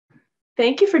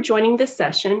Thank you for joining this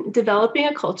session, Developing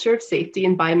a Culture of Safety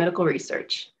in Biomedical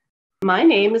Research. My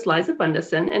name is Liza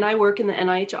Bundesen, and I work in the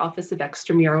NIH Office of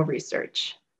Extramural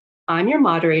Research. I'm your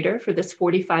moderator for this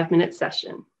 45-minute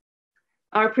session.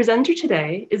 Our presenter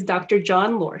today is Dr.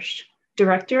 John Lorsch,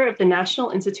 Director of the National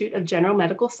Institute of General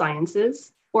Medical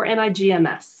Sciences, or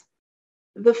NIGMS.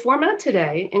 The format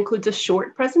today includes a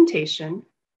short presentation,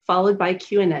 followed by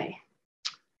Q&A.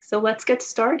 So let's get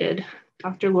started.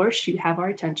 Dr. Lorsch, you have our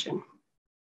attention.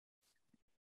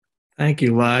 Thank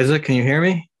you, Liza. Can you hear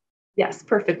me? Yes,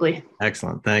 perfectly.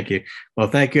 Excellent. Thank you. Well,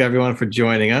 thank you, everyone, for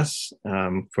joining us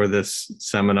for this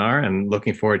seminar and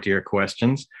looking forward to your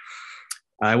questions.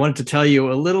 I wanted to tell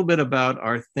you a little bit about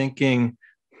our thinking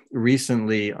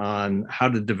recently on how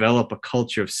to develop a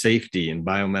culture of safety in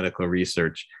biomedical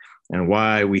research and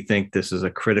why we think this is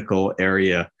a critical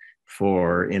area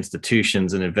for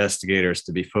institutions and investigators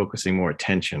to be focusing more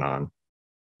attention on.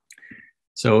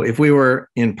 So if we were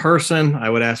in person, I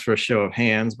would ask for a show of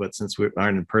hands, but since we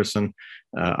aren't in person,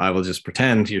 I will just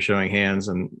pretend you're showing hands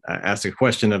and ask a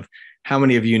question of how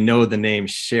many of you know the name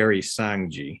Sherry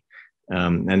Sangji?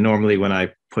 And normally when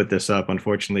I put this up,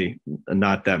 unfortunately,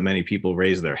 not that many people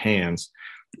raise their hands.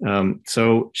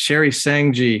 So Sherry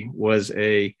Sangji was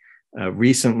a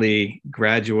recently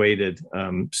graduated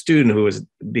student who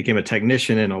became a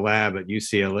technician in a lab at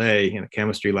UCLA, in a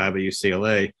chemistry lab at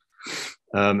UCLA,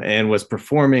 and was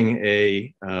performing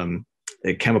a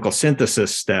chemical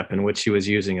synthesis step in which she was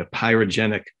using a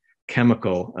pyrogenic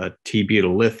chemical,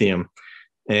 T-butyllithium,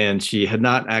 and she had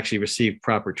not actually received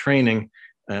proper training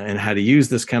in how to use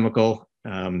this chemical.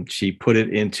 She put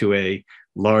it into a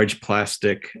large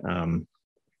plastic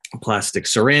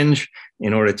syringe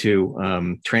in order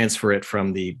to transfer it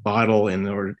from the bottle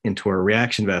into a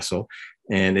reaction vessel.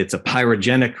 And it's a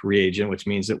pyrogenic reagent, which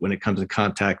means that when it comes in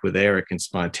contact with air, it can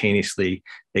spontaneously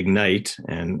ignite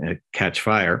and catch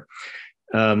fire.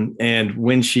 And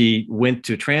when she went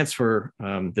to transfer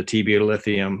the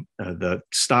T-butyllithium, the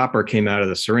stopper came out of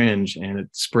the syringe and it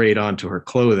sprayed onto her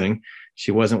clothing.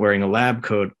 She wasn't wearing a lab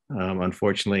coat,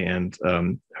 unfortunately, and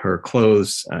her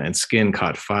clothes and skin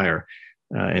caught fire.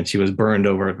 And she was burned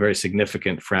over a very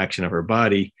significant fraction of her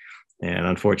body. And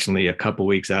unfortunately, a couple of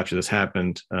weeks after this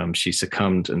happened, she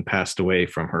succumbed and passed away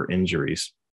from her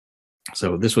injuries.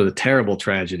 So this was a terrible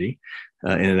tragedy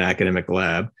in an academic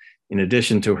lab. In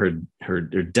addition to her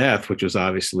death, which was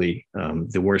obviously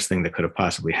the worst thing that could have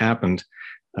possibly happened,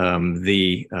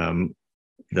 the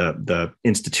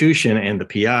institution and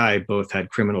the PI both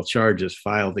had criminal charges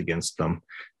filed against them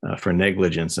for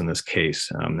negligence in this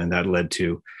case. And that led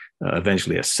to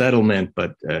eventually a settlement,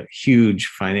 but a huge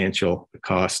financial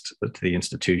cost to the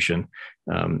institution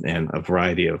and a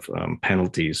variety of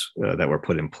penalties that were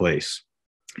put in place.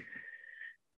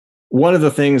 One of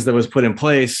the things that was put in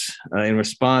place in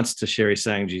response to Sherry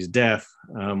Sangji's death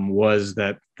was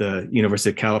that the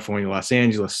University of California, Los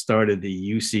Angeles started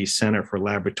the UC Center for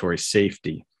Laboratory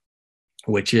Safety,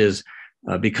 which is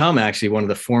become actually one of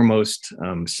the foremost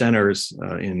centers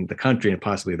in the country and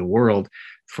possibly the world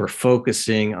for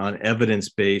focusing on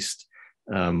evidence-based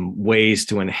ways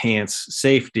to enhance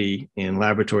safety in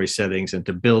laboratory settings and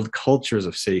to build cultures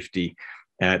of safety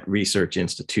at research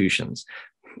institutions.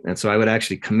 And so I would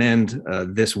actually commend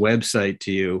this website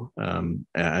to you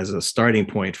as a starting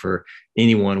point for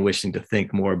anyone wishing to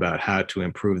think more about how to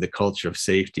improve the culture of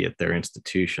safety at their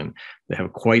institution. They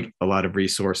have quite a lot of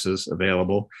resources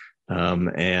available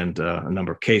and a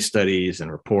number of case studies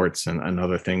and reports and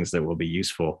other things that will be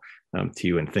useful to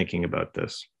you in thinking about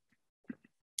this.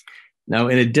 Now,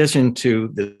 in addition to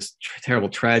this terrible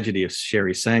tragedy of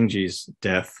Sherry Sangji's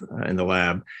death in the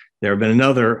lab, there have been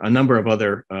a number of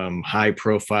other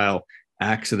high-profile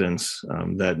accidents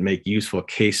that make useful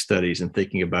case studies in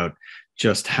thinking about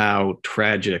just how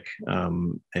tragic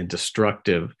and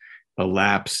destructive a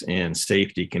lapse in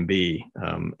safety can be.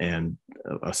 And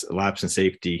a lapse in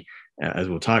safety, as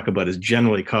we'll talk about, is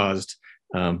generally caused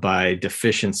by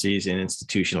deficiencies in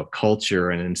institutional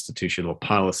culture and institutional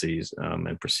policies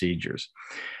and procedures.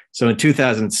 So in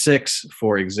 2006,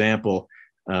 for example,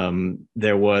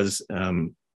 there was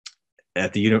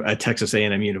at Texas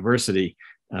A&M University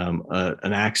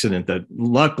an accident that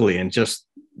luckily and just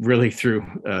really through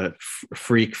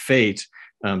freak fate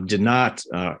did not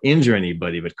injure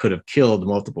anybody, but could have killed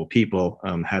multiple people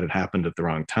had it happened at the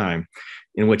wrong time,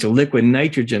 in which a liquid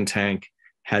nitrogen tank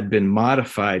had been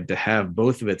modified to have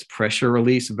both of its pressure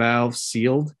release valves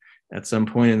sealed at some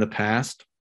point in the past.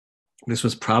 This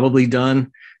was probably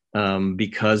done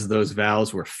because those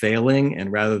valves were failing,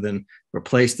 and rather than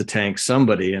replace the tank,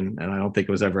 somebody, and I don't think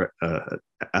it was ever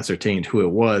ascertained who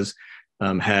it was,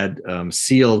 had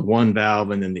sealed one valve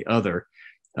and then the other.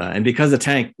 And because the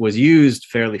tank was used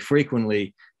fairly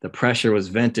frequently, the pressure was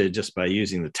vented just by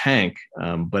using the tank.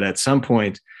 But at some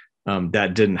point,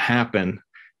 that didn't happen.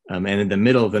 And in the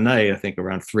middle of the night, I think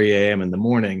around 3 a.m. in the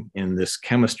morning in this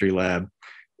chemistry lab,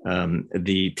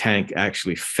 the tank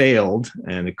actually failed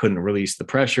and it couldn't release the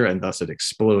pressure, and thus it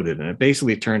exploded. And it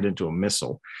basically turned into a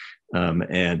missile.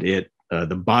 And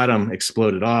the bottom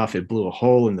exploded off. It blew a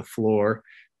hole in the floor.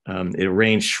 It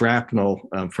rained shrapnel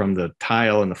from the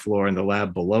tile in the floor in the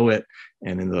lab below it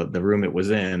and in the room it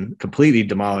was in, completely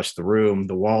demolished the room.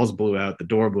 The walls blew out, the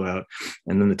door blew out,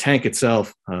 and then the tank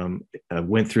itself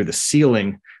went through the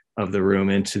ceiling of the room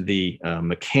into the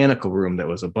mechanical room that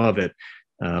was above it,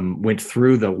 went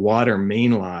through the water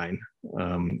main line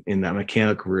in that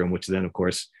mechanical room, which then, of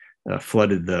course,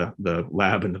 flooded the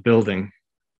lab and the building.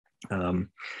 And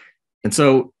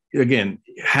so, again,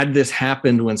 had this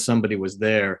happened when somebody was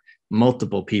there,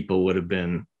 multiple people would have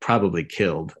been probably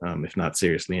killed, if not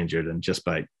seriously injured. And just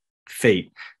by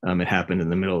fate, it happened in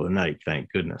the middle of the night, thank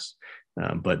goodness.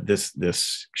 But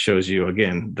this shows you,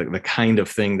 again, the kind of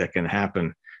thing that can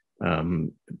happen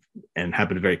and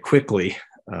happen very quickly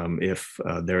if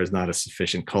there is not a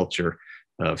sufficient culture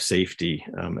of safety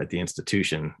at the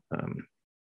institution.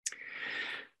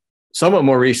 Somewhat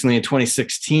more recently, in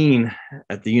 2016,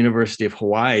 at the University of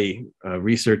Hawaii,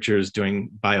 researchers doing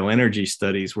bioenergy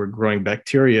studies were growing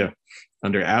bacteria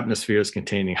under atmospheres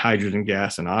containing hydrogen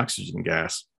gas and oxygen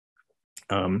gas.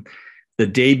 The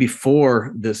day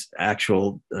before this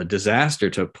actual disaster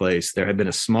took place, there had been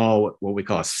a small, what we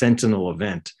call a sentinel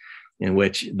event, in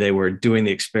which they were doing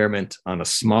the experiment on a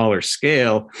smaller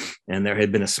scale, and there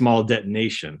had been a small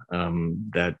detonation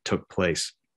that took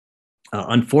place.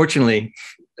 Unfortunately,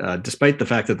 despite the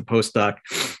fact that the postdoc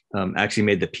actually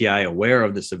made the PI aware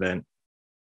of this event,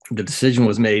 the decision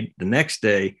was made the next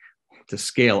day to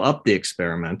scale up the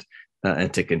experiment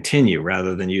and to continue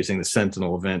rather than using the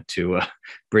sentinel event to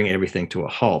bring everything to a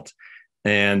halt.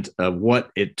 And what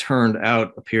it turned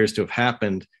out appears to have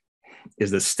happened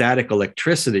is the static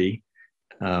electricity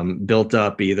built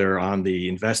up either on the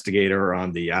investigator or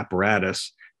on the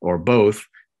apparatus or both,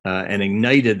 and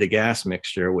ignited the gas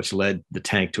mixture, which led the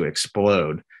tank to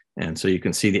explode. And so you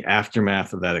can see the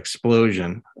aftermath of that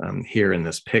explosion here in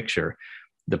this picture.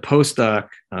 The postdoc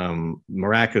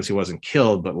miraculously wasn't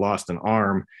killed, but lost an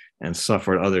arm and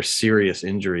suffered other serious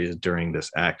injuries during this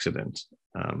accident.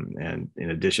 And in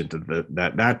addition to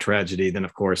that tragedy, then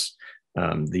of course,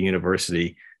 the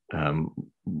university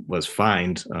was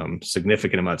fined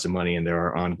significant amounts of money, and there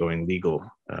are ongoing legal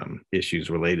issues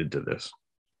related to this.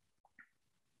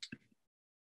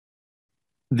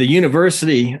 The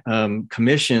university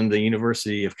commissioned the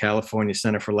University of California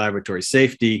Center for Laboratory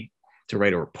Safety to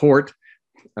write a report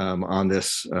on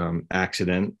this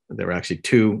accident. There were actually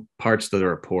two parts to the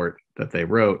report that they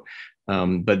wrote.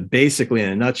 But basically, in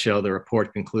a nutshell, the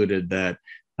report concluded that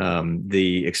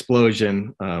the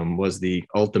explosion was the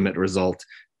ultimate result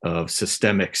of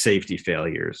systemic safety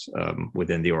failures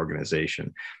within the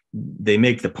organization. They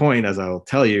make the point, as I'll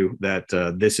tell you, that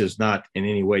this is not in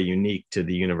any way unique to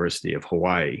the University of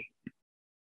Hawaii.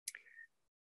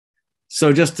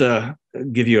 So just to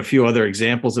give you a few other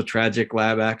examples of tragic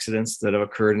lab accidents that have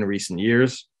occurred in recent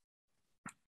years.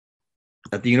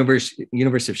 At the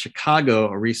University of Chicago,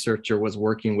 a researcher was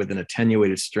working with an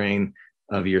attenuated strain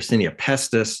of Yersinia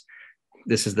pestis.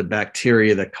 This is the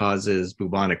bacteria that causes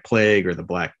bubonic plague or the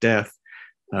Black Death.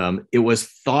 It was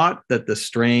thought that the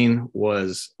strain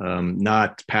was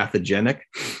not pathogenic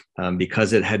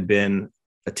because it had been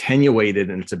attenuated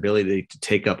in its ability to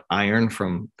take up iron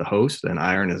from the host, and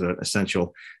iron is an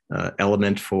essential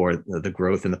element for the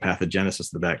growth and the pathogenesis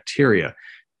of the bacteria.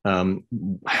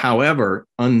 However,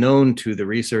 unknown to the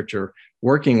researcher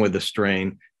working with the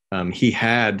strain, he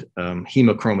had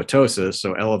hemochromatosis,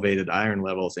 so elevated iron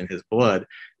levels in his blood,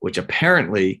 which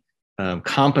apparently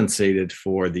compensated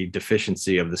for the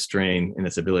deficiency of the strain in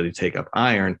its ability to take up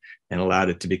iron and allowed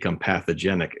it to become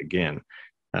pathogenic again.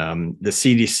 The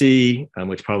CDC,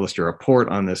 which published a report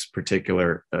on this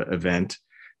particular event,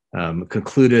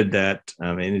 concluded that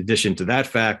in addition to that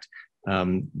fact,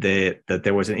 that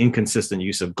there was an inconsistent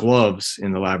use of gloves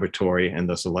in the laboratory, and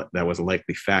thus that was a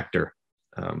likely factor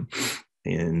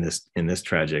in this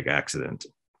tragic accident.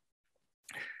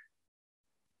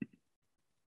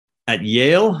 At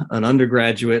Yale, an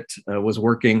undergraduate was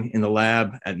working in the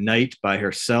lab at night by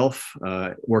herself,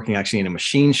 working actually in a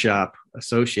machine shop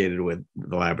associated with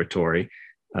the laboratory,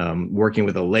 working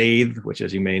with a lathe, which,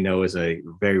 as you may know, is a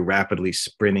very rapidly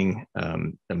spinning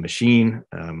a machine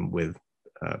with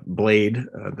blade,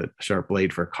 the sharp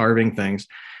blade for carving things.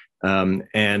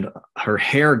 And her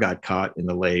hair got caught in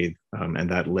the lathe, and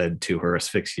that led to her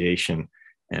asphyxiation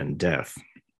and death.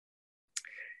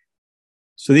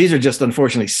 So these are just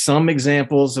unfortunately some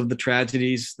examples of the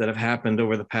tragedies that have happened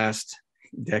over the past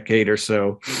decade or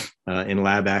so in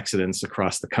lab accidents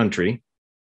across the country.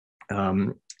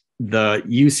 The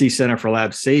UC Center for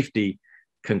Lab Safety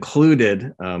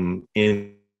concluded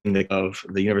in of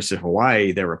the University of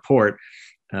Hawaii, their report,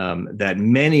 that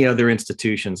many other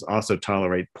institutions also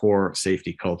tolerate poor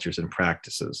safety cultures and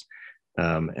practices.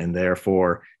 And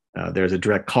therefore, there's a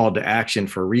direct call to action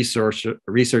for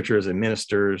researchers,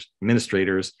 administrators,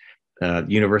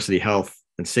 university health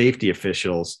and safety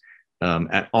officials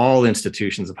at all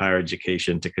institutions of higher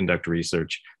education to conduct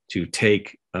research, to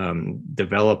take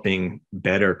developing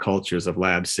better cultures of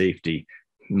lab safety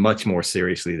much more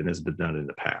seriously than has been done in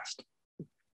the past.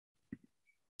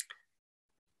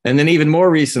 And then even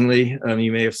more recently,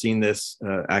 you may have seen this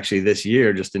actually this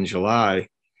year, just in July,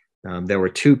 there were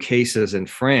 2 cases in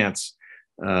France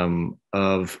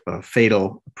of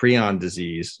fatal prion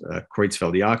disease,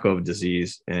 Creutzfeldt-Jakob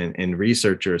disease, and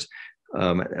researchers,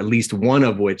 at least one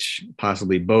of which,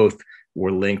 possibly both,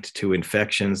 were linked to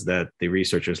infections that the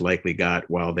researchers likely got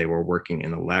while they were working in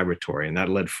the laboratory. And that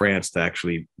led France to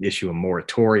actually issue a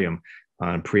moratorium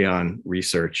on prion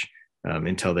research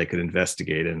until they could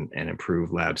investigate and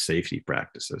improve lab safety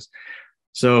practices.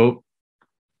 So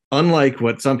unlike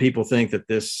what some people think, that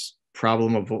this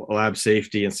problem of lab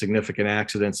safety and significant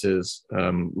accidents is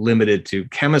limited to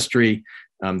chemistry,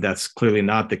 that's clearly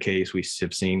not the case. We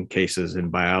have seen cases in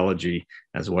biology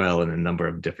as well in a number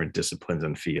of different disciplines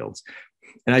and fields.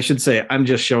 And I should say, I'm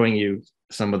just showing you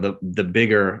some of the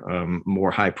bigger,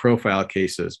 more high profile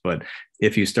cases, but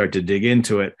if you start to dig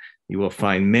into it, you will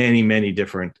find many, many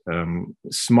different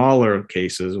smaller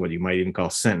cases, what you might even call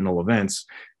sentinel events,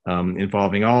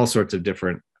 involving all sorts of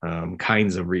different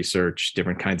kinds of research,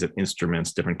 different kinds of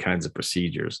instruments, different kinds of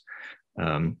procedures.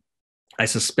 I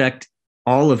suspect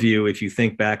all of you, if you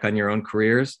think back on your own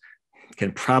careers,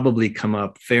 can probably come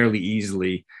up fairly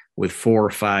easily with 4 or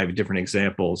 5 different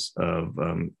examples of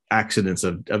accidents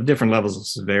of different levels of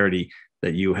severity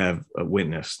that you have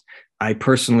witnessed. I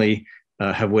personally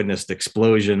have witnessed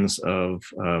explosions of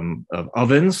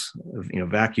ovens,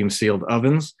 vacuum sealed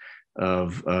ovens,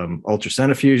 of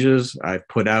ultracentrifuges. I've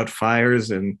put out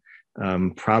fires and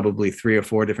probably 3 or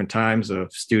 4 different times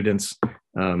of students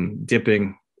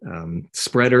dipping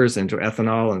spreaders into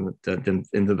ethanol and then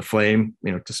into the flame,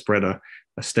 to spread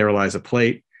sterilize a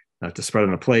plate, to spread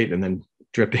on a plate, and then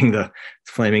dripping the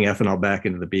flaming ethanol back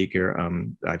into the beaker.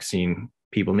 I've seen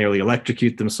people nearly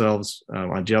electrocute themselves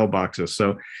on gel boxes.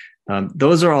 So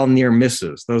those are all near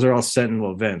misses. Those are all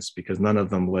sentinel events because none of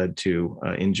them led to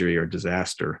injury or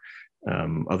disaster,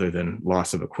 other than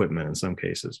loss of equipment in some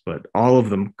cases. But all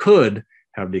of them could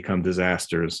have become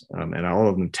disasters, and all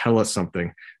of them tell us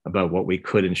something about what we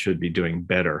could and should be doing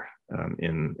better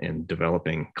in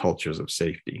developing cultures of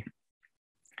safety.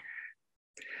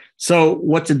 So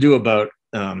what to do about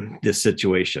this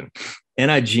situation?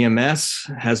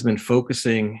 NIGMS has been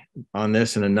focusing on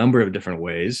this in a number of different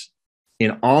ways.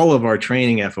 In all of our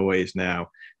training FOAs now,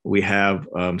 we have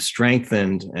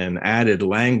strengthened and added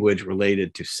language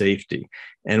related to safety.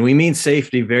 And we mean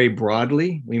safety very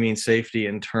broadly. We mean safety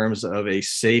in terms of a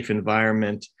safe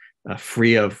environment,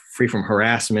 free from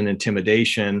harassment,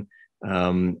 intimidation,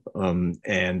 and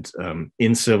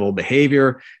incivil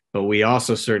behavior. But we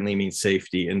also certainly mean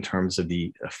safety in terms of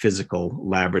the physical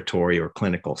laboratory or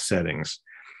clinical settings.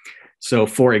 So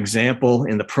for example,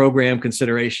 in the program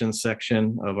considerations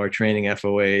section of our training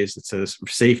FOAs, it says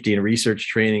safety and research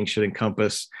training should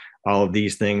encompass all of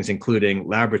these things, including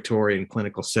laboratory and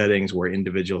clinical settings where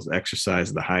individuals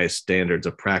exercise the highest standards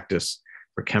of practice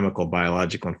for chemical,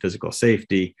 biological, and physical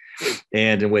safety,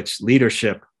 and in which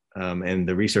leadership and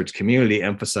the research community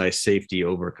emphasize safety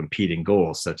over competing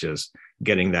goals, such as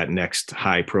getting that next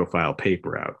high-profile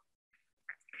paper out.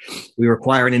 We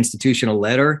require an institutional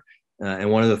letter,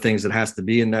 and one of the things that has to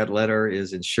be in that letter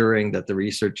is ensuring that the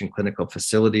research and clinical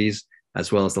facilities,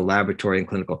 as well as the laboratory and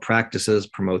clinical practices,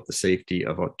 promote the safety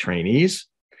of our trainees.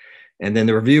 And then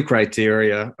the review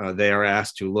criteria, they are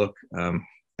asked to look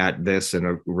at this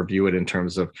and review it in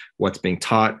terms of what's being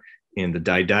taught in the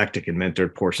didactic and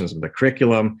mentored portions of the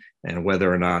curriculum, and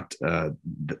whether or not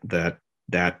that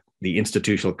the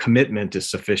institutional commitment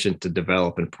is sufficient to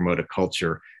develop and promote a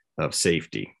culture of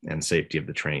safety and safety of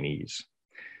the trainees.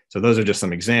 So those are just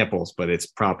some examples, but it's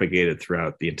propagated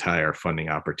throughout the entire funding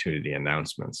opportunity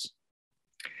announcements.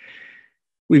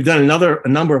 We've done a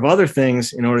number of other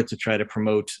things in order to try to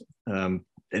promote an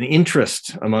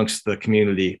interest amongst the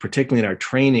community, particularly in our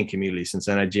training community, since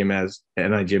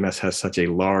NIGMS has such a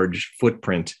large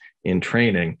footprint in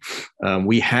training.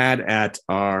 We had at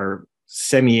our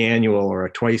semi-annual or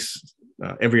a twice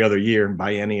every other year,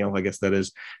 biennial, I guess that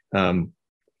is,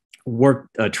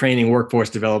 training, workforce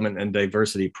development, and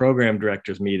diversity program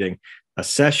directors meeting, a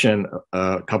session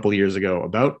a couple of years ago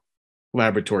about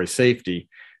laboratory safety,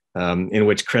 in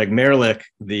which Craig Merlick,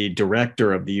 the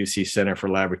director of the UC Center for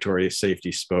Laboratory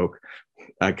Safety, spoke.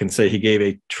 I can say he gave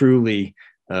a truly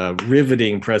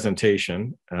riveting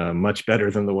presentation, much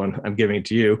better than the one I'm giving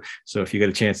to you. So if you get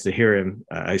a chance to hear him,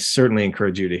 I certainly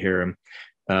encourage you to hear him,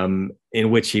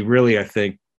 in which he really, I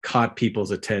think, caught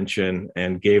people's attention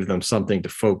and gave them something to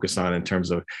focus on in terms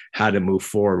of how to move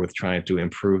forward with trying to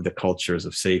improve the cultures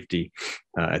of safety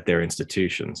at their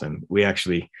institutions. And we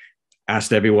actually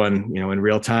asked everyone, in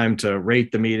real time to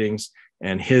rate the meetings,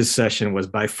 and his session was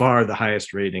by far the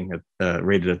highest rated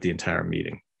at the entire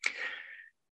meeting.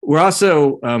 We're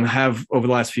also have, over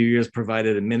the last few years,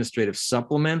 provided administrative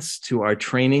supplements to our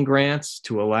training grants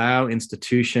to allow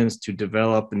institutions to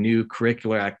develop new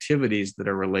curricular activities that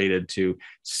are related to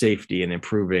safety and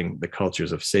improving the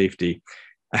cultures of safety.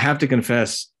 I have to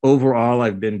confess, overall,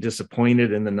 I've been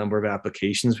disappointed in the number of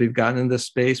applications we've gotten in this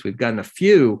space. We've gotten a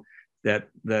few that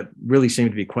really seem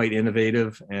to be quite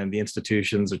innovative, and the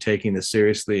institutions are taking this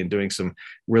seriously and doing some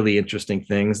really interesting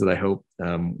things that I hope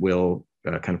will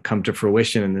kind of come to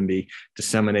fruition and then be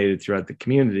disseminated throughout the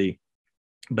community.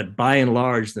 But by and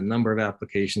large, the number of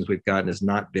applications we've gotten has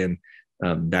not been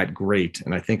that great.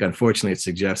 And I think, unfortunately, it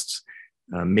suggests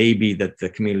maybe that the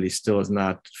community still is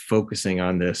not focusing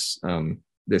on this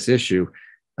issue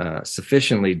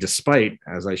sufficiently, despite,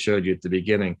 as I showed you at the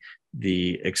beginning,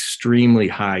 the extremely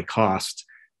high cost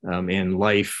in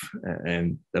life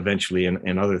and eventually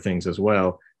in other things as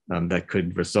well that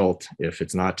could result if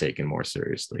it's not taken more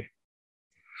seriously.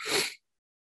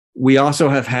 We also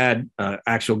have had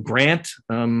actual grant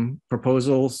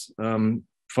proposals,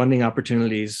 funding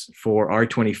opportunities for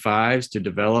R25s to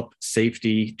develop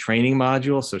safety training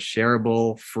modules, so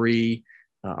shareable, free,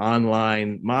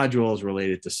 online modules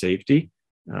related to safety.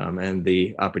 And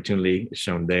the opportunity is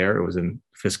shown there. It was in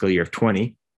fiscal year of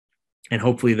 20. And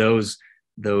hopefully those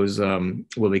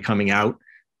will be coming out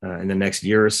in the next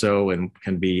year or so and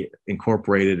can be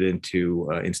incorporated into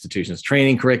institutions'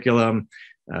 training curriculum,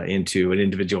 into an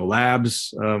individual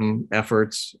lab's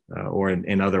efforts, or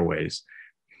in other ways.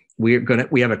 We have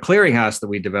a clearinghouse that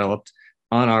we developed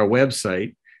on our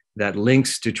website that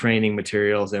links to training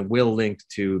materials and will link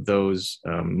to those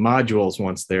modules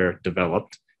once they're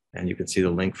developed. And you can see the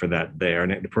link for that there.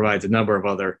 And it provides a number of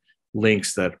other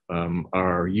links that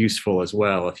are useful as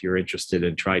well if you're interested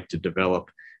in trying to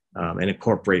develop and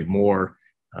incorporate more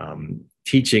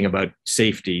teaching about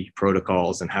safety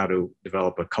protocols and how to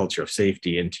develop a culture of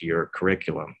safety into your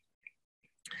curriculum.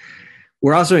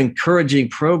 We're also encouraging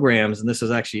programs, and this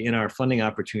is actually in our funding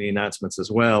opportunity announcements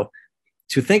as well,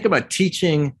 to think about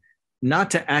teaching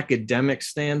not to academic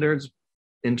standards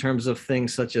in terms of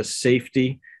things such as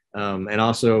safety, and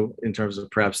also in terms of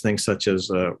perhaps things such as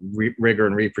rigor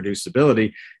and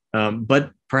reproducibility,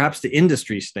 but perhaps to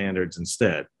industry standards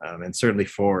instead. And certainly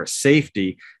for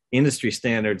safety, industry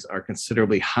standards are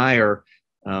considerably higher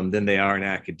than they are in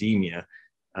academia.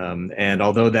 And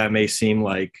although that may seem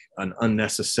like an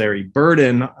unnecessary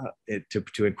burden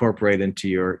to incorporate into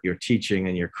your teaching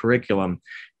and your curriculum,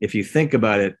 if you think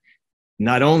about it,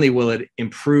 not only will it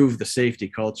improve the safety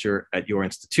culture at your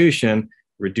institution,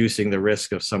 reducing the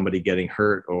risk of somebody getting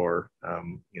hurt or,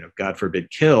 God forbid,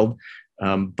 killed,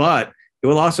 but it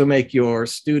will also make your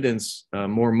students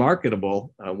more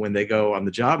marketable when they go on the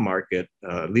job market,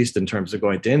 at least in terms of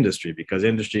going to industry, because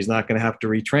industry is not going to have to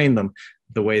retrain them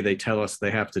the way they tell us they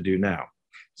have to do now.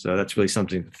 So that's really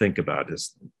something to think about,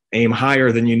 is aim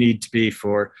higher than you need to be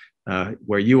for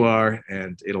where you are,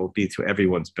 and it'll be to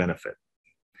everyone's benefit.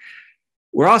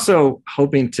 We're also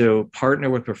hoping to partner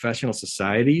with professional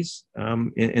societies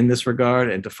in this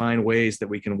regard and to find ways that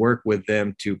we can work with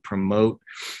them to promote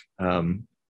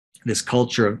this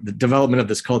culture, the development of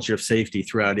this culture of safety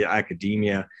throughout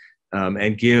academia,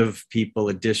 and give people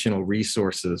additional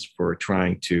resources for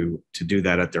trying to do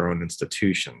that at their own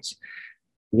institutions.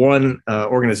 One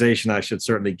organization I should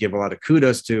certainly give a lot of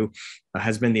kudos to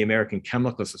has been the American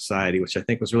Chemical Society, which I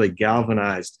think was really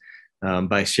galvanized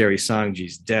by Sherry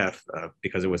Sangji's death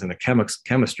because it was in a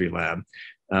chemistry lab.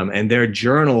 And their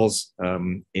journals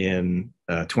in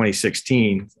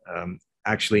 2016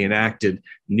 actually enacted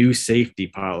new safety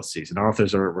policies, and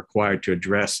authors are required to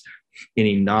address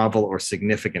any novel or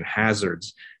significant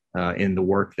hazards in the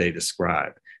work they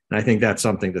describe. And I think that's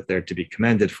something that they're to be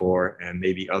commended for, and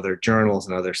maybe other journals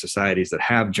and other societies that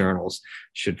have journals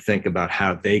should think about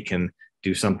how they can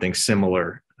do something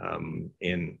similar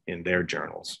in their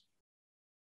journals.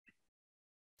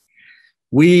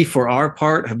 We, for our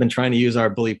part, have been trying to use our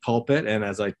bully pulpit, and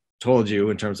as I told you,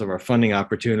 in terms of our funding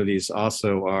opportunities,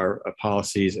 also our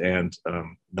policies and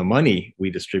the money we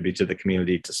distribute to the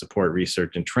community to support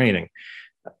research and training.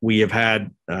 We have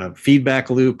had feedback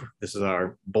loop. This is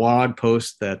our blog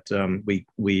post that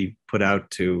we put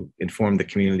out to inform the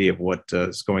community of what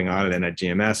is going on at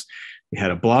GMS. We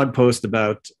had a blog post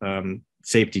about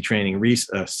safety training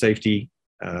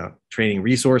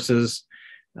resources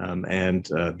and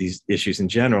these issues in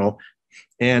general.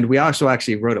 And we also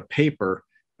actually wrote a paper.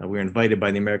 We were invited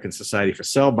by the American Society for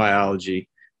Cell Biology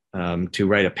to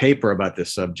write a paper about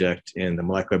this subject in the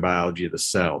molecular biology of the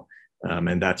cell.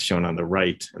 And that's shown on the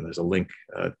right, and there's a link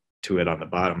to it on the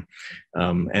bottom.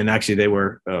 And actually, they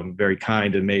were very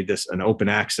kind and made this an open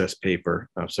access paper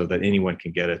so that anyone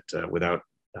can get it without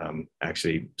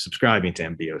actually subscribing to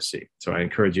MBOC. So I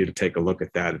encourage you to take a look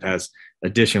at that. It has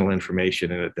additional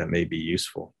information in it that may be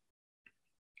useful.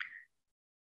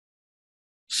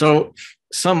 So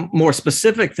some more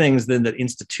specific things then that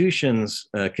institutions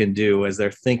can do as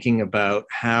they're thinking about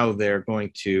how they're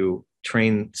going to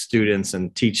train students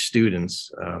and teach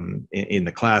students in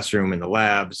the classroom, in the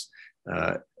labs,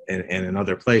 and in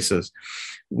other places.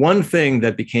 One thing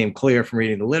that became clear from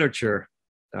reading the literature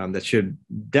that should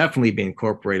definitely be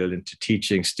incorporated into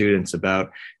teaching students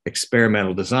about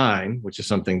experimental design, which is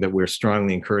something that we're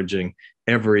strongly encouraging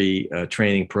every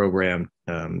training program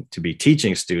to be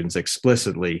teaching students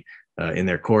explicitly in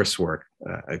their coursework,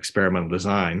 experimental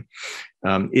design,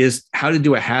 is how to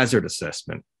do a hazard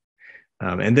assessment.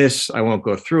 And this, I won't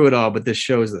go through it all, but this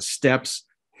shows the steps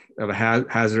of a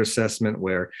hazard assessment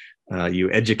where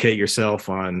you educate yourself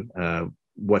on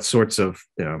what sorts of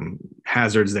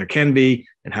hazards there can be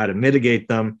and how to mitigate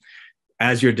them.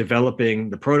 As you're developing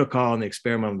the protocol and the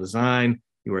experimental design,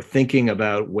 you are thinking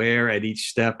about where at each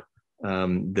step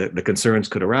the concerns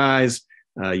could arise.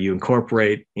 You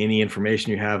incorporate any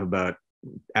information you have about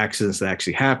accidents that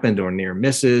actually happened or near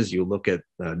misses. You look at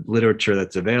literature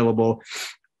that's available.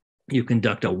 You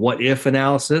conduct a what-if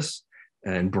analysis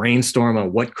and brainstorm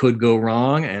on what could go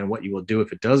wrong and what you will do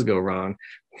if it does go wrong.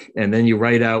 And then you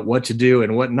write out what to do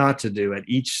and what not to do at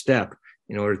each step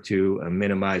in order to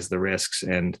minimize the risks.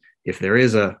 And if there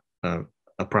is a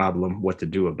problem, what to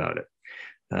do about it.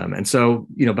 And so,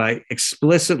 by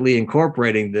explicitly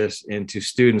incorporating this into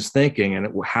students' thinking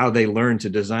and how they learn to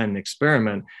design an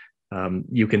experiment,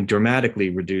 you can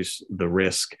dramatically reduce the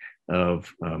risk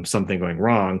of something going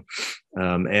wrong.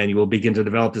 And you will begin to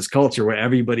develop this culture where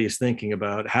everybody is thinking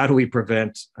about how do we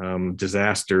prevent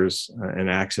disasters and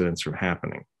accidents from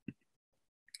happening.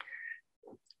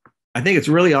 I think it's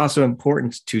really also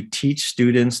important to teach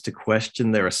students to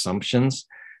question their assumptions.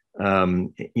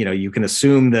 You can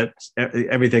assume that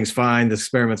everything's fine, the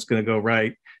experiment's going to go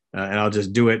right, and I'll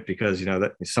just do it because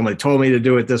that somebody told me to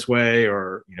do it this way,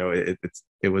 or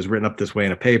it was written up this way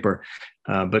in a paper.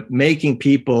 But making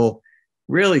people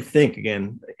really think,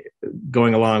 again,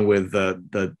 going along with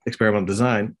the experimental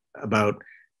design, about,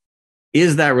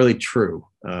 is that really true?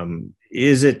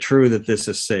 Is it true that this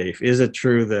is safe? Is it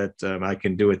true that I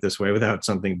can do it this way without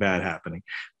something bad happening?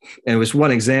 And it was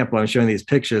one example. I'm showing these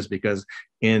pictures because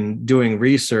in doing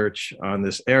research on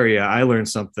this area, I learned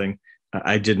something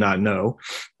I did not know,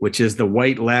 which is the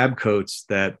white lab coats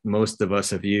that most of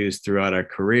us have used throughout our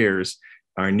careers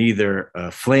are neither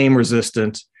flame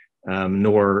resistant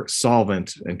nor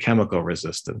solvent and chemical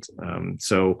resistant.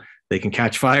 So they can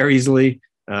catch fire easily.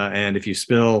 And if you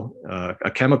spill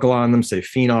a chemical on them, say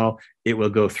phenol, it will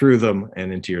go through them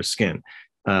and into your skin.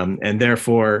 And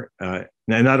therefore, and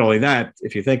not only that,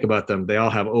 if you think about them, they all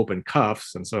have open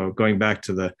cuffs. And so going back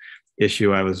to the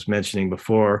issue I was mentioning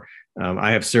before,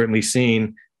 I have certainly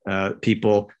seen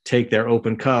people take their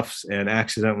open cuffs and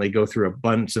accidentally go through a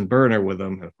Bunsen burner with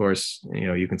them. Of course,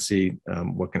 you can see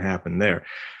what can happen there.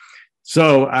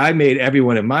 So I made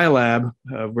everyone in my lab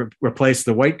replace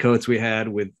the white coats we had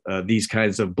with these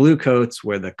kinds of blue coats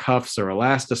where the cuffs are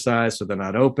elasticized so they're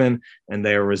not open and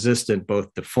they are resistant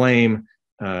both to flame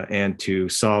and to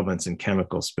solvents and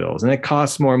chemical spills. And it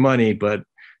costs more money, but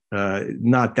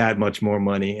not that much more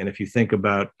money. And if you think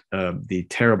about the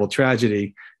terrible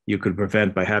tragedy you could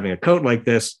prevent by having a coat like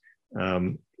this,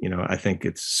 I think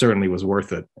it certainly was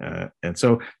worth it. And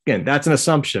so again, that's an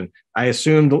assumption. I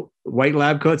assumed white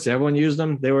lab coats, everyone used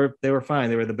them. They were fine.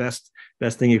 They were the best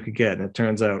thing you could get. And it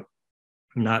turns out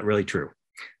not really true.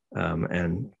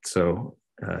 And so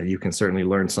you can certainly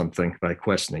learn something by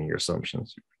questioning your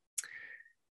assumptions.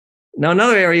 Now,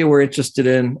 another area we're interested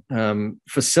in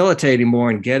facilitating more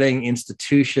and getting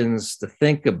institutions to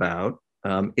think about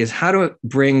is how to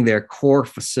bring their core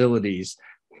facilities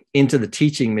into the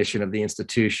teaching mission of the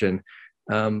institution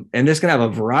And this can have a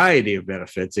variety of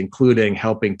benefits, including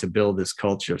helping to build this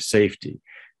culture of safety.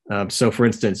 So for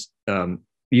instance,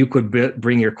 you could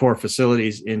bring your core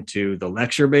facilities into the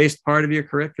lecture-based part of your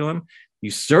curriculum.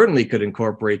 You certainly could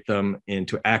incorporate them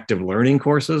into active learning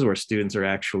courses where students are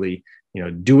actually,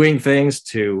 doing things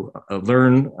to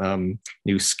learn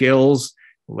new skills,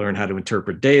 learn how to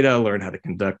interpret data, learn how to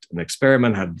conduct an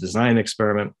experiment, how to design an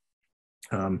experiment.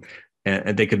 And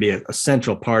they could be a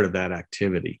central part of that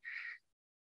activity.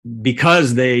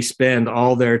 Because they spend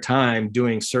all their time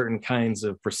doing certain kinds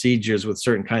of procedures with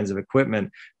certain kinds of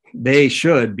equipment, they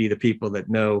should be the people that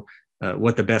know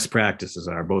what the best practices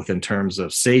are, both in terms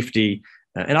of safety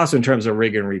and also in terms of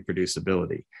rigor and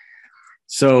reproducibility.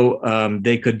 So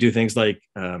they could do things like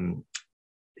doing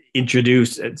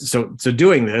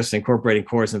this, incorporating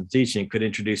cores into teaching, could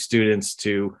introduce students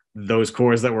to those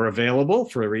cores that were available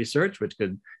for research, which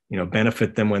could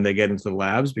benefit them when they get into the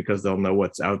labs, because they'll know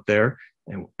what's out there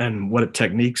and what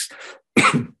techniques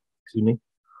excuse me,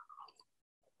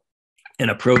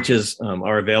 and approaches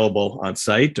are available on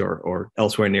site or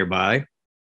elsewhere nearby.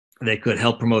 They could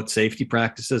help promote safety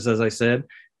practices, as I said.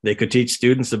 They could teach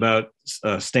students about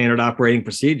standard operating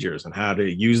procedures and how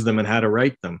to use them and how to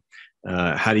write them,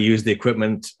 how to use the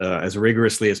equipment as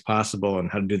rigorously as possible,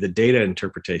 and how to do the data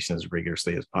interpretation as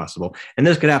rigorously as possible. And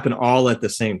this could happen all at the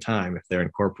same time if they're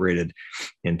incorporated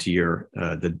into your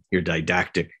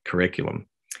didactic curriculum.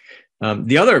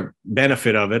 The other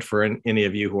benefit of it for any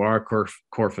of you who are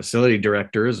core facility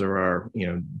directors or are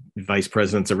vice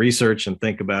presidents of research and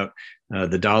think about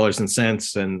the dollars and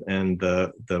cents and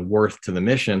the worth to the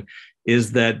mission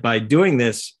is that by doing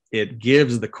this, it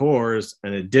gives the cores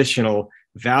an additional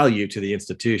value to the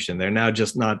institution. They're now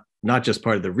just not just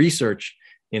part of the research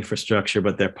infrastructure,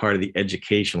 but they're part of the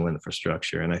educational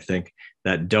infrastructure. And I think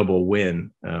that double win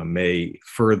may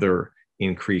further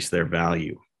increase their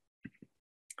value.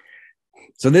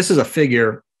 So this is a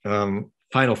figure,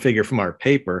 final figure from our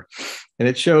paper, and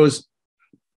it shows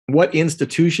what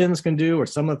institutions can do, or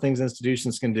some of the things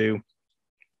institutions can do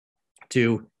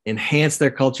to enhance their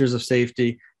cultures of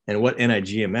safety, and what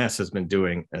NIGMS has been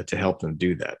doing to help them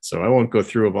do that. So I won't go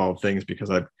through of all things because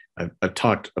I've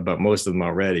talked about most of them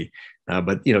already,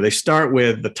 but they start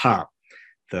with the top.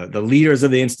 The leaders of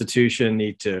the institution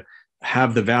need to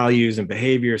have the values and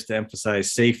behaviors to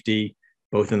emphasize safety,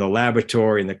 both in the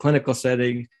laboratory and the clinical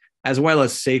setting, as well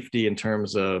as safety in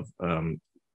terms of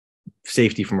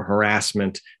safety from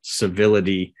harassment,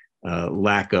 civility,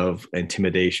 lack of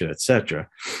intimidation, et cetera.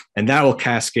 And that will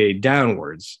cascade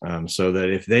downwards, so that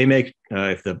if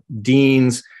the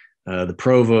deans, the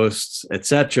provosts, et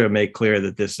cetera, make clear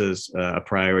that this is a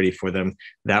priority for them,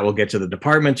 that will get to the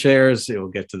department chairs, it will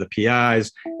get to the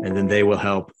PIs, and then they will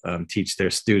help teach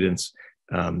their students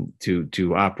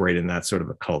to operate in that sort of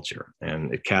a culture.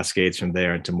 And it cascades from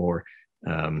there into more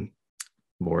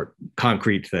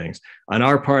concrete things. On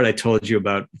our part, I told you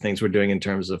about things we're doing in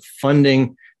terms of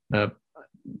funding,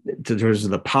 in terms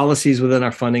of the policies within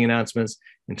our funding announcements,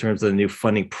 in terms of the new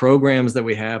funding programs that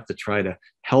we have to try to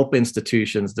help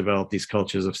institutions develop these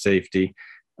cultures of safety.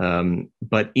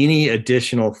 But any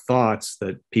additional thoughts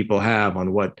that people have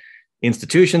on what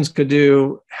institutions could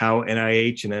do, how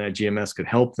NIH and NIGMS could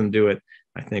help them do it,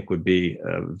 I think would be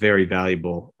very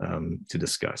valuable to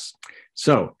discuss.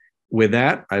 So with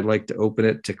that, I'd like to open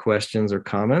it to questions or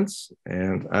comments,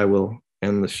 and I will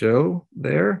end the show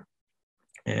there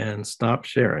and stop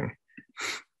sharing.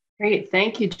 Great.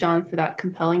 Thank you, John, for that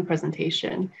compelling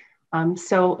presentation.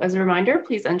 So as a reminder,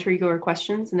 please enter your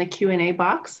questions in the Q&A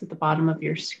box at the bottom of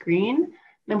your screen.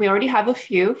 And we already have a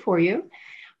few for you.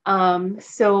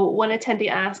 So one attendee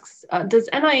asks, does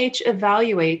NIH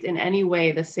evaluate in any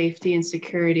way the safety and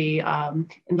security in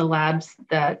the labs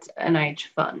that NIH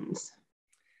funds?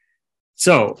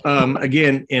 So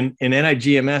again, in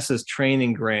NIGMS's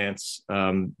training grants,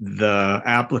 the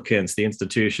applicants, the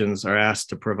institutions, are asked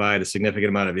to provide a significant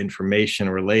amount of information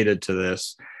related to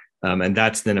this, and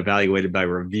that's then evaluated by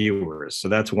reviewers. So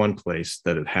that's one place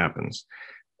that it happens.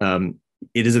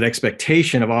 It is an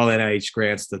expectation of all NIH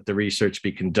grants that the research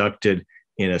be conducted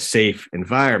in a safe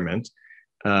environment,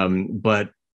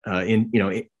 but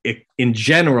in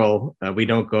general, we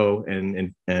don't go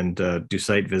and do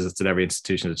site visits at every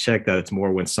institution to check that. It's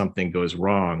more when something goes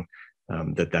wrong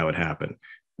that would happen.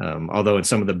 Although in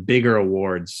some of the bigger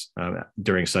awards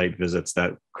during site visits,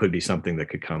 that could be something that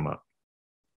could come up.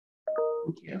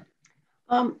 Thank you.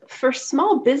 For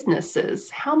small businesses,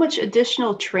 how much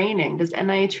additional training does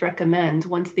NIH recommend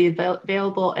once the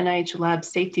available NIH lab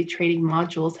safety training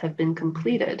modules have been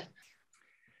completed?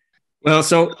 Well,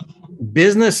 so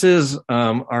businesses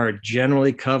are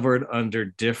generally covered under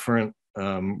different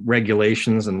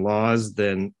regulations and laws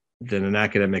than an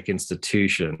academic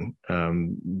institution,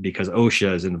 because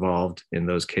OSHA is involved in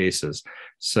those cases.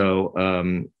 So,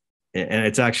 and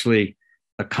it's actually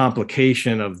a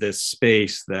complication of this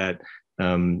space that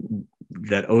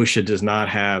that OSHA does not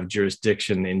have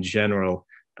jurisdiction in general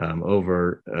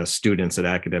over students at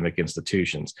academic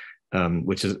institutions,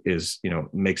 which is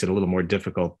makes it a little more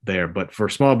difficult there. But for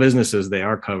small businesses, they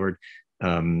are covered,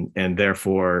 and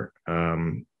therefore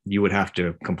you would have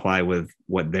to comply with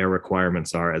what their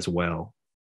requirements are as well.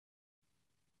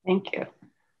 Thank you.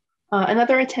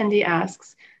 Another attendee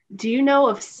asks, do you know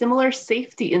of similar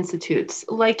safety institutes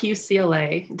like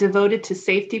UCLA devoted to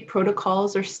safety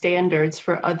protocols or standards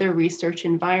for other research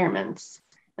environments?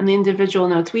 And the individual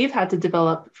notes, we've had to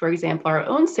develop, for example, our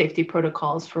own safety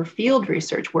protocols for field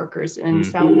research workers in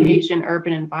South Asian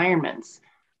urban environments.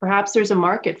 Perhaps there's a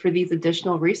market for these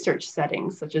additional research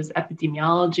settings, such as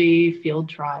epidemiology, field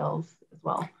trials as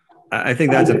well. I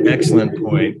think that's an excellent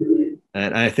point.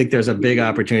 And I think there's a big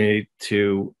opportunity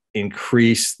to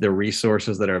increase the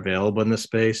resources that are available in this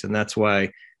space. And that's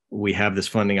why we have this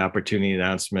funding opportunity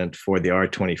announcement for the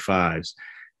R25s.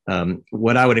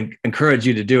 What I would encourage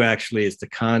you to do actually is to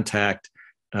contact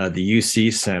the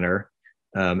UC Center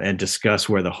and discuss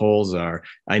where the holes are.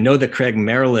 I know that Craig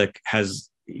Merlick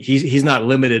he's not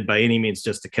limited by any means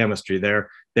just to chemistry.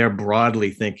 They're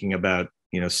broadly thinking about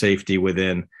safety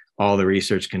within all the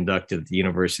research conducted at the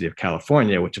University of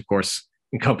California, which of course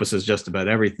encompasses just about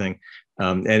everything.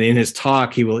 And in his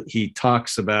talk, he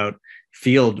talks about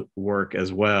field work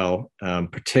as well,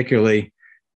 particularly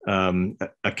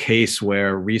a case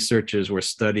where researchers were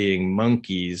studying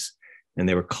monkeys and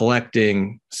they were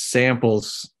collecting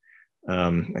samples.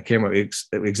 I can't remember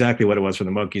exactly what it was for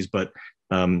the monkeys, but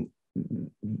the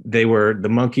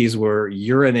monkeys were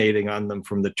urinating on them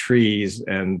from the trees,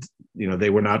 and they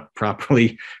were not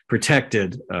properly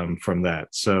protected from that.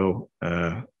 So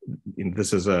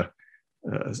this is a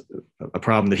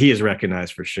problem that he has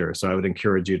recognized for sure. So I would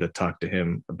encourage you to talk to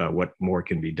him about what more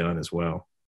can be done as well.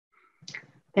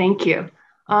 Thank you.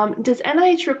 Does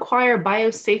NIH require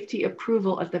biosafety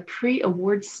approval at the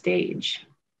pre-award stage?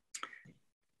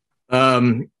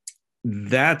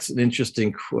 That's an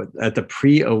interesting quote. At the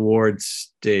pre-award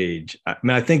stage,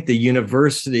 I think the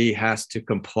university has to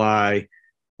comply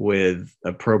with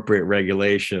appropriate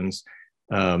regulations.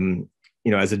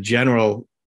 As a general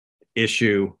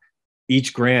issue,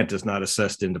 each grant is not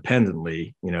assessed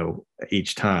independently,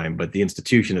 each time, but the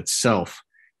institution itself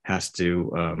has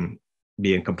to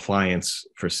be in compliance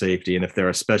for safety. And if there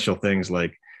are special things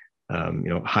like,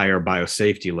 higher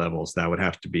biosafety levels, that would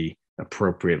have to be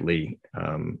appropriately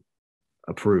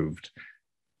approved.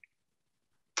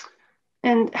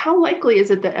 And how likely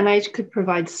is it that NIH could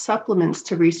provide supplements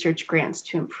to research grants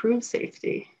to improve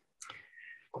safety?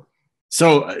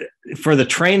 So for the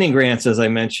training grants, as I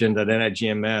mentioned at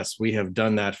NIGMS, we have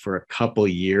done that for a couple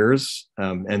years.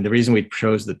 And the reason we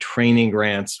chose the training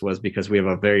grants was because we have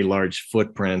a very large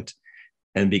footprint,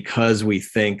 and because we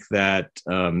think that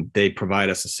they provide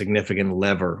us a significant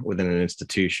lever within an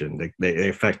institution. They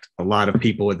affect a lot of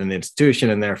people within the institution,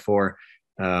 and therefore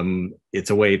it's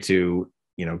a way to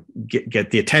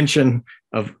get the attention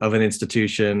of an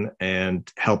institution and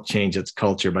help change its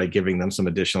culture by giving them some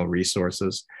additional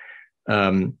resources.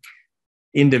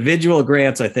 Individual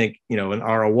grants, I think, an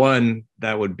R01,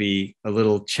 that would be a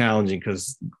little challenging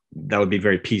because that would be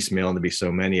very piecemeal and there'd be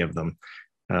so many of them.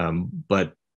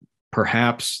 But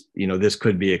perhaps, this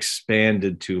could be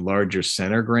expanded to larger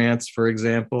center grants, for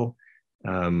example,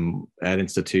 at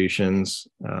institutions.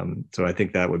 So I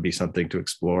think that would be something to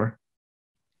explore.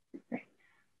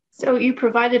 So you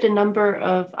provided a number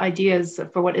of ideas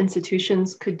for what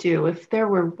institutions could do. If there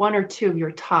were one or two of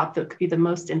your top that could be the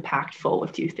most impactful,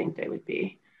 what do you think they would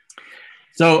be?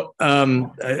 So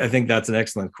I think that's an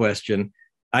excellent question.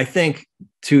 I think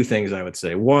two things I would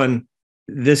say. One,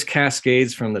 this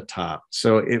cascades from the top.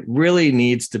 So it really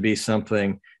needs to be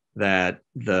something that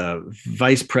the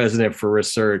vice president for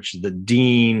research, the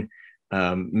dean,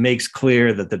 makes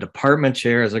clear that the department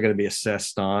chairs are going to be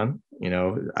assessed on.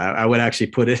 I would actually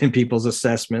put it in people's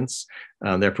assessments,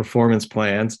 their performance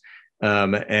plans,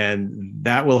 and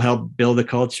that will help build a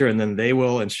culture. And then they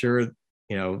will ensure,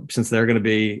 since they're going to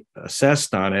be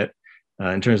assessed on it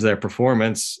in terms of their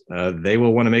performance, they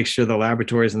will want to make sure the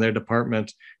laboratories in their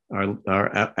department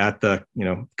are at the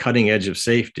cutting edge of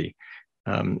safety.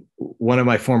 One of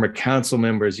my former council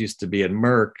members used to be at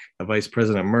Merck, a vice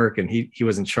president at Merck, and he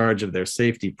was in charge of their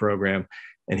safety program.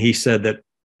 And he said that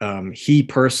he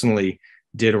personally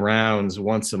did rounds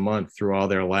once a month through all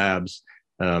their labs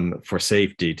for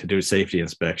safety, to do safety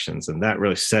inspections. And that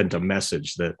really sent a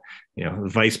message that, the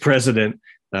vice president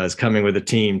is coming with a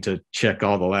team to check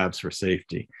all the labs for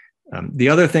safety. The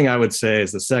other thing I would say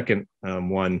is the second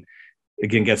one,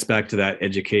 again, gets back to that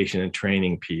education and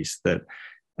training piece, that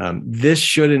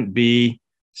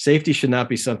safety should not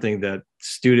be something that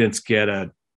students get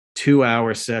a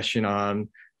 2-hour session on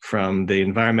from the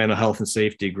environmental health and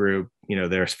safety group,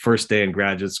 their first day in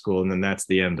graduate school, and then that's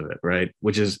the end of it, right?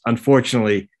 Which is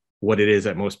unfortunately what it is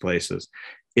at most places.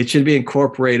 It should be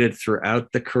incorporated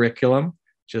throughout the curriculum,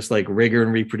 just like rigor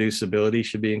and reproducibility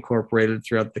should be incorporated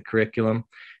throughout the curriculum.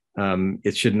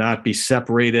 It should not be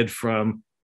separated from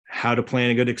how to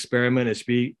plan a good experiment. It should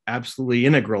be absolutely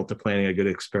integral to planning a good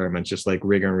experiment, just like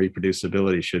rigor and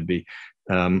reproducibility should be.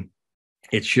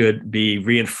 It should be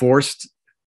reinforced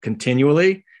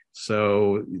continually.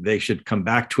 So they should come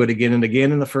back to it again and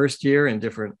again in the first year in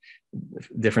different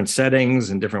settings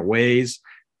and different ways.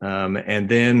 And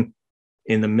then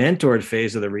in the mentored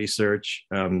phase of the research,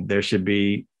 there should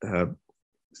be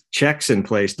checks in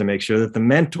place to make sure that the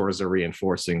mentors are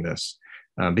reinforcing this.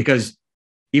 Because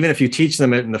even if you teach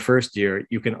them it in the first year,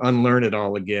 you can unlearn it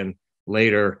all again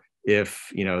later if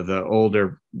the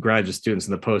older graduate students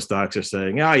and the postdocs are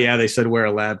saying, oh yeah, they said wear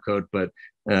a lab coat, but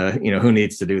who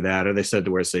needs to do that? Or they said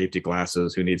to wear safety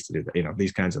glasses, who needs to do that?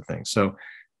 These kinds of things. So,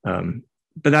 but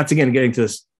that's again getting to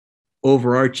this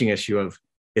overarching issue of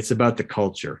it's about the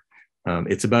culture.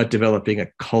 It's about developing a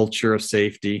culture of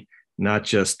safety, not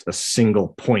just a single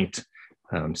point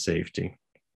safety.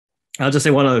 I'll just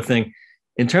say one other thing.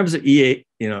 In terms of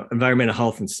environmental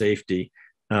health and safety,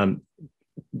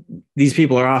 these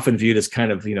people are often viewed as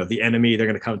kind of, the enemy. They're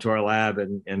going to come to our lab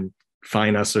and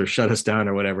fine us or shut us down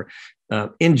or whatever.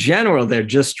 In general, they're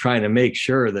just trying to make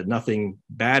sure that nothing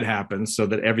bad happens so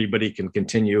that everybody can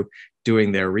continue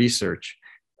doing their research.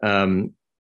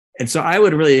 And so I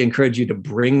would really encourage you to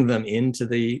bring them into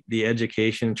the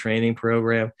education training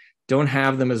program. Don't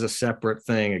have them as a separate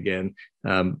thing again.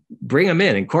 Bring them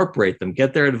in, incorporate them,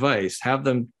 get their advice, have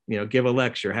them, give a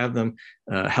lecture, have them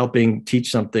helping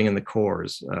teach something in the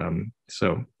course.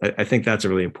 So I think that's a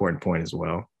really important point as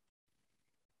well.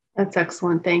 That's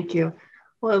excellent. Thank you.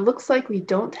 Well, it looks like we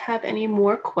don't have any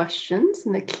more questions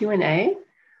in the Q&A.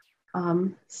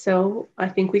 So I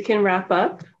think we can wrap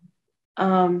up.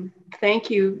 Thank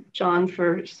you, John,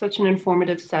 for such an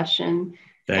informative session.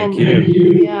 Thank you.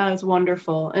 Yeah, it was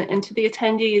wonderful. And to the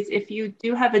attendees, if you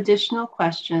do have additional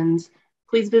questions,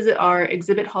 please visit our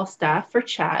exhibit hall staff for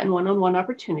chat and one-on-one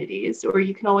opportunities, or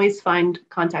you can always find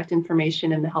contact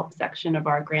information in the help section of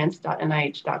our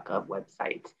grants.nih.gov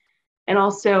website. And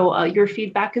also, your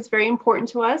feedback is very important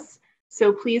to us.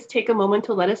 So please take a moment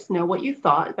to let us know what you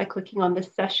thought by clicking on the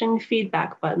session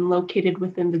feedback button located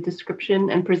within the description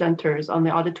and presenters on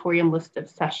the auditorium list of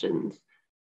sessions.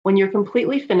 When you're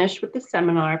completely finished with the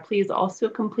seminar, please also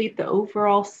complete the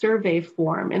overall survey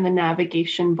form in the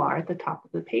navigation bar at the top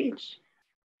of the page.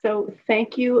 So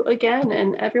thank you again,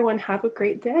 and everyone have a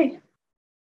great day.